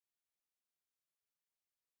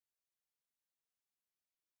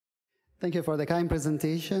Thank you for the kind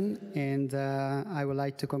presentation, and I would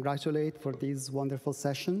like to congratulate for this wonderful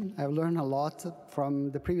session. I've learned a lot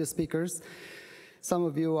from the previous speakers. Some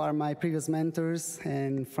of you are my previous mentors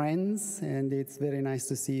and friends, and it's very nice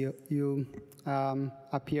to see you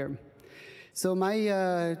up here. So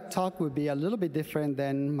my talk would be a little bit different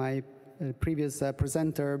than my previous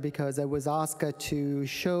presenter, because I was asked to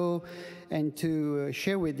show and to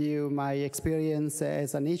share with you my experience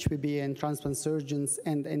as an HPB and transplant surgeon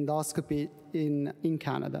and endoscopy in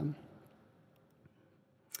Canada.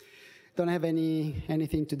 Don't have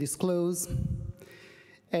anything to disclose.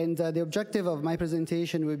 And the objective of my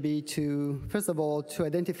presentation would be to, first of all, to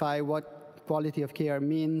identify what quality of care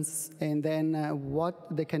means, and then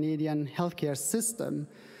what the Canadian healthcare system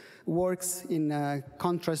works in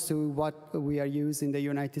contrast to what we are using in the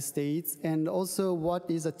United States, and also what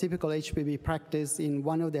is a typical HPB practice in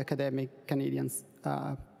one of the academic Canadian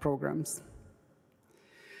programs.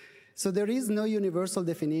 So there is no universal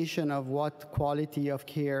definition of what quality of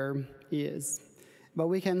care is, but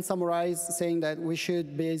we can summarize saying that we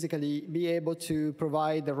should basically be able to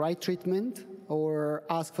provide the right treatment or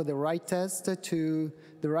ask for the right test to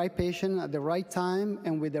the right patient at the right time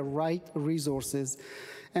and with the right resources.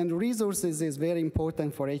 And resources is very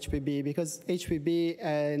important for HPB, because HPB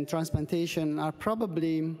and transplantation are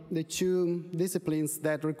probably the two disciplines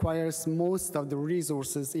that requires most of the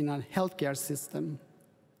resources in a healthcare system.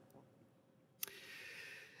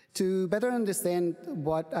 To better understand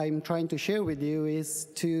what I'm trying to share with you is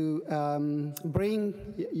to bring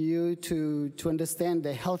you to understand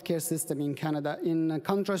the healthcare system in Canada, in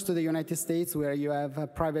contrast to the United States, where you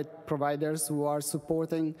have private providers who are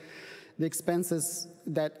supporting the expenses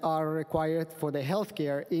that are required for the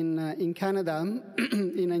healthcare. In Canada,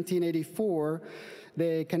 in 1984,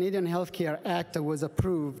 the Canadian Healthcare Act was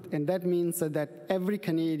approved, and that means that every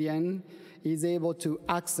Canadian is able to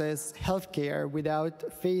access healthcare without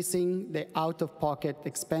facing the out-of-pocket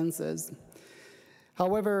expenses.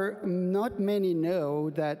 However, not many know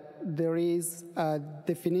that there is a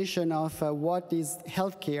definition of what is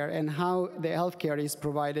healthcare and how the healthcare is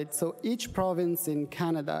provided. So each province in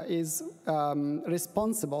Canada is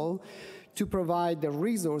responsible to provide the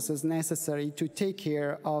resources necessary to take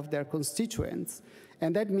care of their constituents.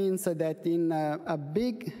 And that means that in a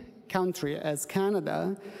big country as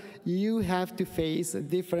Canada, you have to face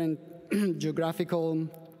different geographical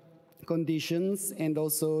conditions and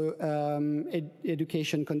also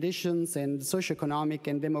education conditions and socioeconomic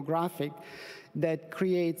and demographic that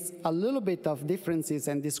creates a little bit of differences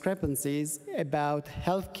and discrepancies about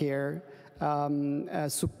healthcare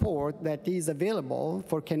support that is available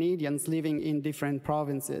for Canadians living in different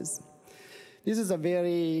provinces. This is a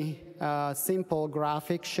very simple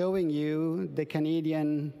graphic showing you the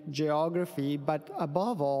Canadian geography, but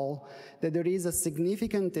above all, that there is a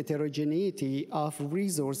significant heterogeneity of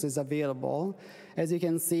resources available. As you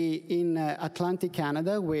can see, in Atlantic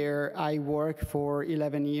Canada, where I worked for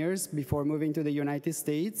 11 years before moving to the United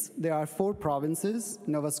States, there are 4 provinces: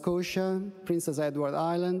 Nova Scotia, Princess Edward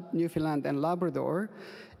Island, Newfoundland and Labrador,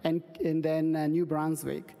 and then New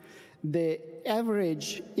Brunswick. The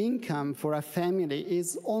average income for a family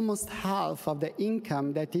is almost half of the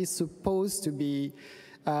income that is supposed to be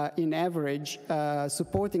in average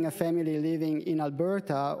supporting a family living in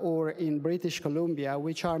Alberta or in British Columbia,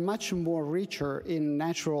 which are much more richer in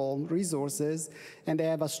natural resources and they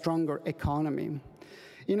have a stronger economy.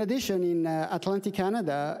 In addition, in Atlantic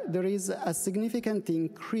Canada, there is a significant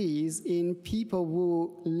increase in people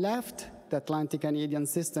who left the Atlantic Canadian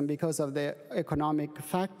system because of the economic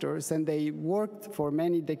factors, and they worked for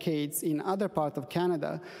many decades in other parts of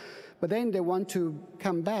Canada, but then they want to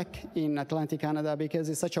come back in Atlantic Canada because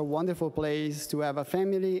it's such a wonderful place to have a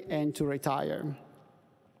family and to retire.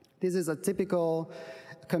 This is a typical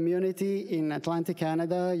community in Atlantic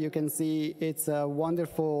Canada. You can see it's a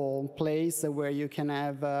wonderful place where you can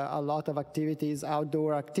have a lot of activities,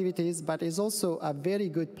 outdoor activities, but it's also a very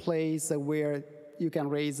good place where you can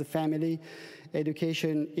raise a family.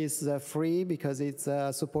 Education is free because it's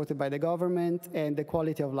supported by the government, and the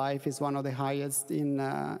quality of life is one of the highest in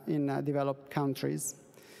developed countries.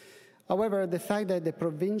 However, the fact that the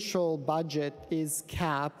provincial budget is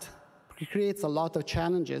capped creates a lot of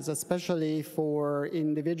challenges, especially for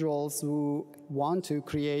individuals who want to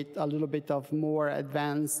create a little bit of more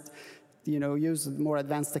advanced, use more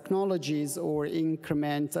advanced technologies or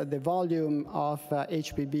increment the volume of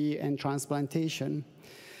HPB and transplantation.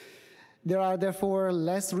 There are therefore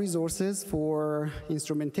less resources for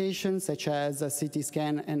instrumentation such as a CT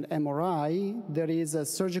scan and MRI. There is a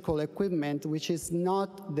surgical equipment which is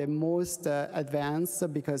not the most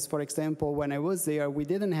advanced because, for example, when I was there, we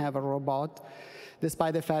didn't have a robot,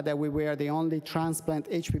 despite the fact that we were the only transplant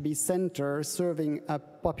HPB center serving a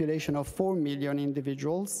population of 4 million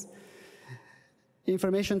individuals.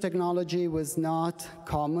 Information technology was not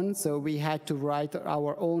common, so we had to write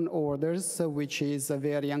our own orders, which is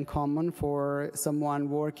very uncommon for someone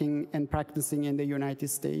working and practicing in the United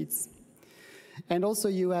States. And also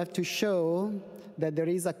you have to show that there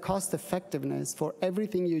is a cost effectiveness for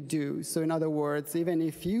everything you do. So in other words, even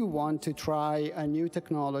if you want to try a new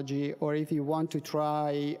technology or if you want to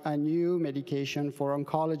try a new medication for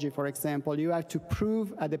oncology, for example, you have to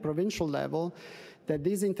prove at the provincial level that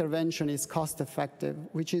this intervention is cost-effective,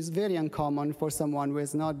 which is very uncommon for someone who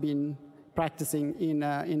has not been practicing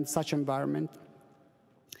in such environment.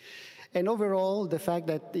 And overall, the fact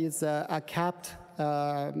that it's a capped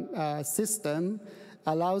system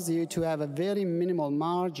allows you to have a very minimal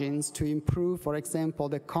margins to improve, for example,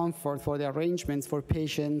 the comfort for the arrangements for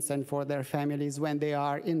patients and for their families when they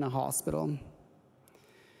are in a hospital.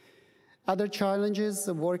 Other challenges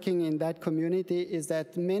of working in that community is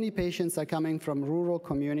that many patients are coming from rural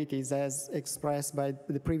communities, as expressed by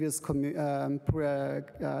the previous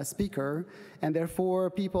speaker, and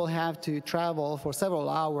therefore people have to travel for several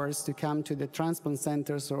hours to come to the transplant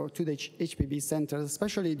centers or to the HPB centers,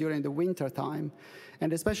 especially during the winter time.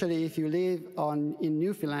 And especially if you live in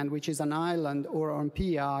Newfoundland, which is an island, or on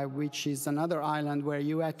PI, which is another island where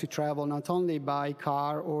you have to travel not only by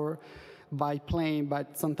car or by plane,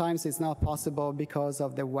 but sometimes it's not possible because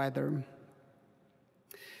of the weather.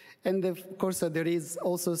 And of course, there is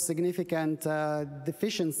also significant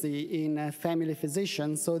deficiency in family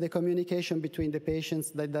physicians, so the communication between the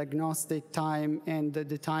patients, the diagnostic time, and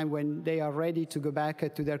the time when they are ready to go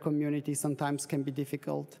back to their community sometimes can be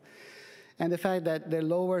difficult. And the fact that the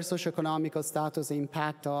lower socioeconomic status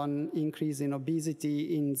impact on increase in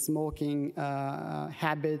obesity, in smoking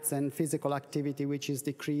habits, and physical activity, which is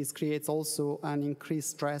decreased, creates also an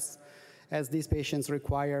increased stress as these patients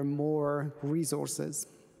require more resources.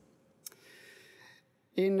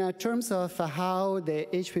 In terms of how the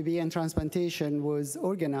HPB and transplantation was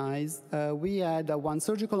organized, we had one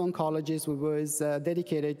surgical oncologist who was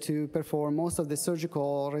dedicated to perform most of the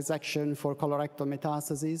surgical resection for colorectal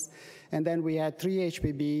metastases. And then we had 3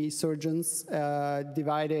 HPB surgeons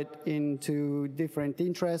divided into different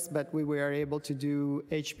interests, but we were able to do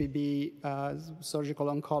HPB surgical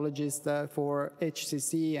oncologist for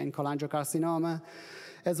HCC and cholangiocarcinoma,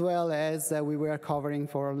 as well as we were covering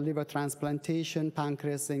for liver transplantation,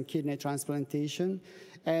 pancreas, and kidney transplantation.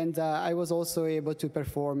 And I was also able to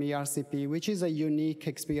perform ERCP, which is a unique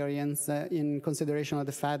experience in consideration of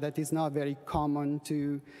the fact that it's not very common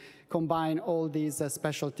to combine all these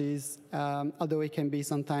specialties, although it can be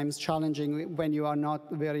sometimes challenging when you are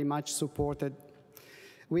not very much supported.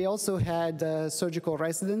 We also had surgical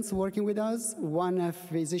residents working with us, one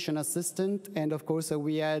physician assistant, and of course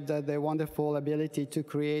we had the wonderful ability to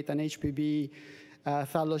create an HPB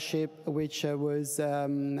fellowship, which was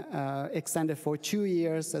extended for 2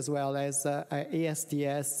 years, as well as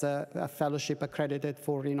ASTS fellowship accredited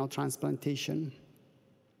for renal transplantation.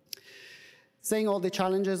 Saying all the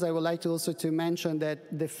challenges, I would like to also to mention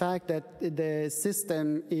that the fact that the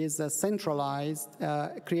system is centralized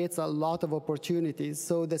creates a lot of opportunities.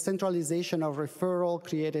 So the centralization of referral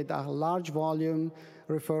created a large volume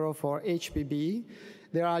referral for HPB.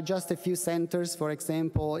 There are just a few centers, for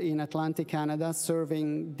example, in Atlantic Canada,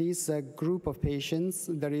 serving this group of patients.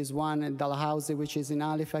 There is one in Dalhousie, which is in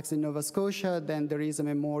Halifax in Nova Scotia. Then there is a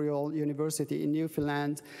Memorial University in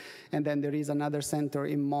Newfoundland. And then there is another center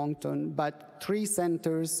in Moncton. But 3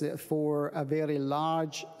 centers for a very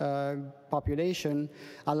large population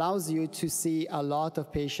allows you to see a lot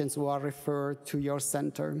of patients who are referred to your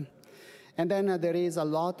center. And then there is a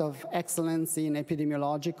lot of excellence in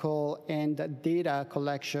epidemiological and data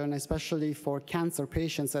collection, especially for cancer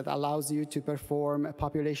patients, that allows you to perform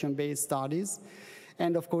population-based studies.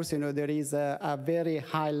 And of course, there is a very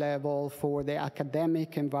high level for the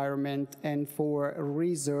academic environment and for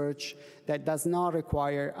research that does not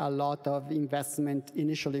require a lot of investment,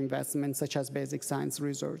 initial investment, such as basic science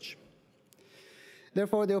research.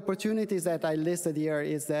 Therefore, the opportunities that I listed here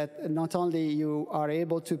is that not only you are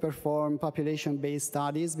able to perform population-based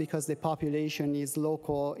studies because the population is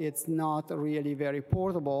local, it's not really very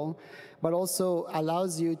portable, but also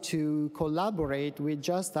allows you to collaborate with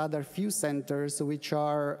just other few centers which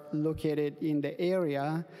are located in the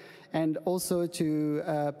area, and also to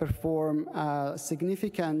perform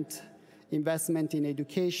significant investment in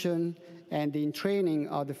education, and in training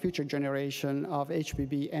of the future generation of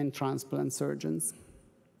HPB and transplant surgeons.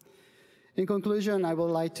 In conclusion, I would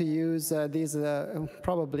like to use this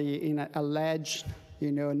probably in a alleged,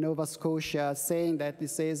 Nova Scotia saying that it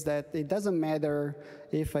says that it doesn't matter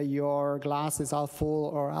if your glass is half full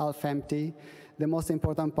or half empty. The most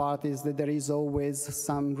important part is that there is always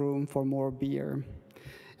some room for more beer.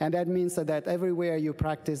 And that means that everywhere you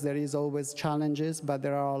practice, there is always challenges, but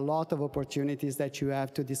there are a lot of opportunities that you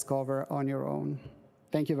have to discover on your own.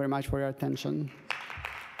 Thank you very much for your attention.